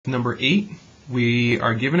Number 8, we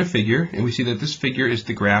are given a figure, and we see that this figure is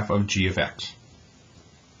the graph of g of x.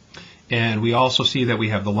 And we also see that we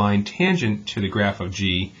have the line tangent to the graph of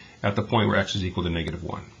g at the point where x is equal to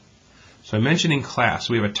 -1. So I mentioned in class,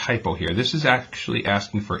 we have a typo here. This is actually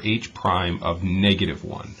asking for h prime of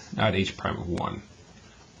 -1, not h prime of 1.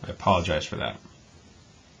 I apologize for that.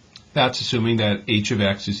 That's assuming that h of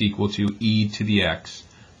x is equal to e to the x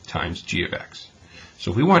times g of x. So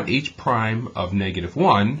if we want h prime of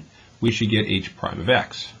 -1, we should get h prime of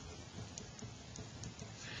x.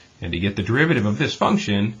 And to get the derivative of this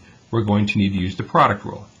function, we're going to need to use the product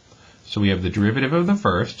rule. So we have the derivative of the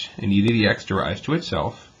first, and e to the x derives to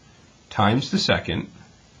itself, times the second,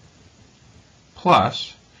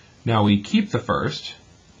 plus, now we keep the first,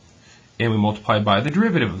 and we multiply by the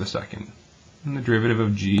derivative of the second. And the derivative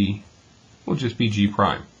of g will just be g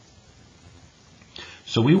prime.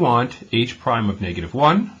 So we want h prime of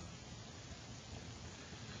 -1.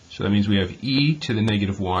 So that means we have e to the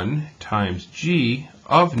 -1 times g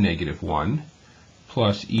of -1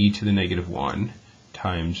 plus e to the -1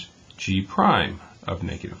 times g prime of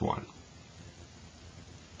 -1.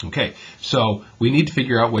 Okay, so we need to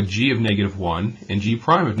figure out what g of -1 and g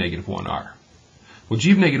prime of -1 are. Well,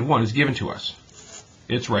 g of -1 is given to us.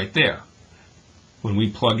 It's right there. When we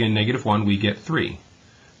plug in -1, we get 3.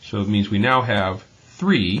 So it means we now have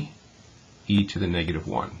 3 e to the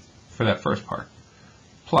 -1 for that first part.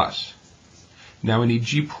 Plus, now we need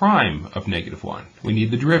g prime of -1. We need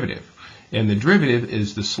the derivative. And the derivative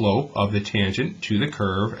is the slope of the tangent to the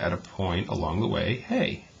curve at a point along the way,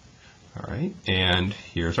 hey. All right, and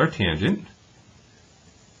here's our tangent.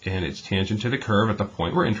 And it's tangent to the curve at the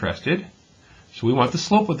point we're interested. So we want the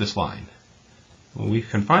slope of this line. Well, we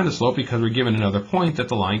can find the slope because we're given another point that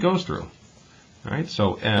the line goes through. All right,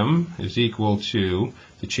 so m is equal to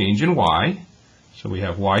the change in y. So we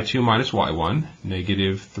have y2 minus y1,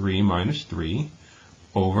 -3 minus 3,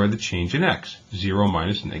 over the change in x, 0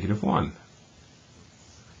 minus -1.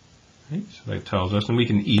 Right, so that tells us, and we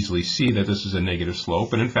can easily see that this is a negative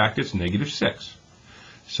slope, and in fact it's -6.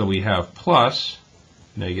 So we have plus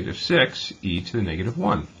 -6 e to the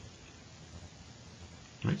 -1.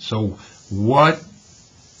 Right, so what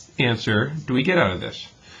answer do we get out of this?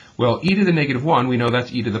 Well, e to the -1, we know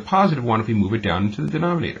that's e to the +1 if we move it down into the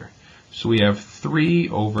denominator. So we have 3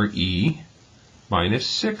 over e minus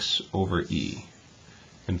 6 over e.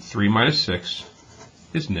 And 3 minus 6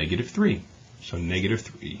 is -3. So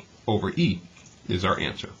 -3 over e is our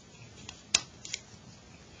answer.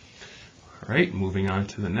 All right, moving on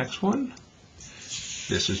to the next one.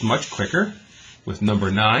 This is much quicker. With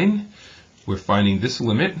number 9, we're finding this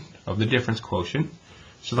limit of the difference quotient.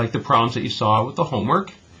 So like the problems that you saw with the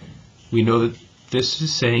homework, we know that this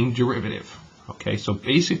is saying derivative. Okay, so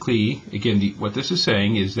basically, again, what this is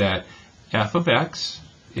saying is that f of x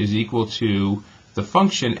is equal to the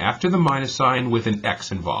function after the minus sign with an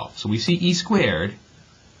x involved. So we see e squared,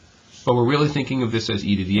 but we're really thinking of this as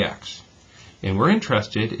e to the x. And we're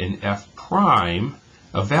interested in f prime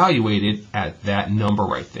evaluated at that number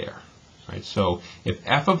right there. Right? So if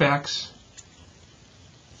f of x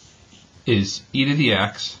is e to the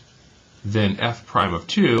x, then f prime of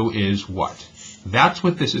 2 is what? That's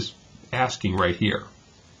what this is asking right here.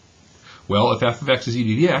 Well, if f of x is e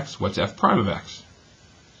to the x, what's f prime of x?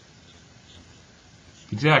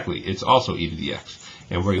 Exactly, it's also e to the x.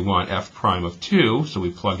 And we want f prime of 2, so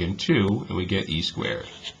we plug in 2, and we get e squared.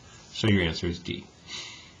 So your answer is D.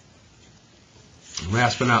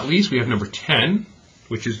 Last but not least, we have number 10,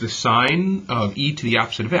 which is the sine of e to the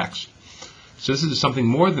opposite of x. So this is something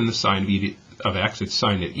more than the sine of e of x. It's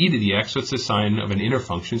sine of e to the x, so it's the sine of an inner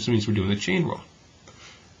function, so it means we're doing the chain rule.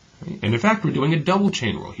 And in fact, we're doing a double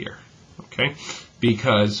chain rule here, okay?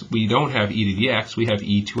 Because we don't have e to the x, we have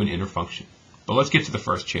e to an inner function. But let's get to the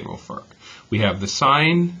first chain rule first. We have the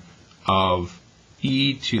sine of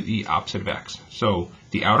e to the opposite of x. So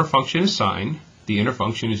the outer function is sine, the inner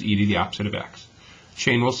function is e to the opposite of x.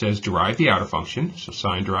 Chain rule says derive the outer function, so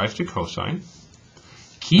sine derives to cosine.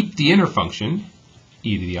 Keep the inner function,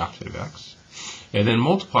 e to the opposite of x, and then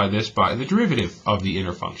multiply this by the derivative of the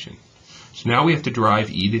inner function. So now we have to derive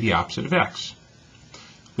e to the opposite of x.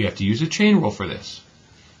 We have to use a chain rule for this.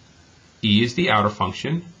 E is the outer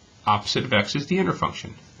function, opposite of x is the inner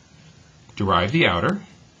function. Derive the outer,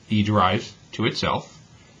 e derives to itself.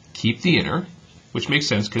 Keep the inner, which makes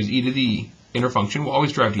sense because e to the inner function will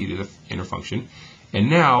always derive to e to the inner function. And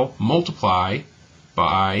now multiply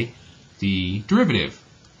by the derivative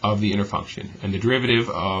of the inner function. And the derivative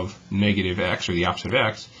of -x, or the opposite of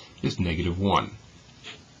x, is -1.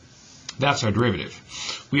 That's our derivative.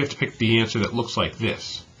 We have to pick the answer that looks like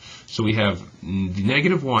this. So we have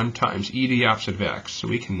negative 1 times e to the opposite of x. So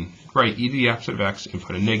we can write e to the opposite of x and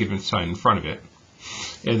put a negative sign in front of it.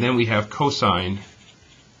 And then we have cosine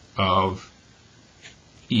of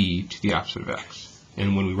e to the opposite of x.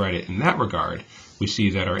 And when we write it in that regard, we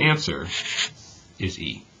see that our answer is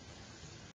e.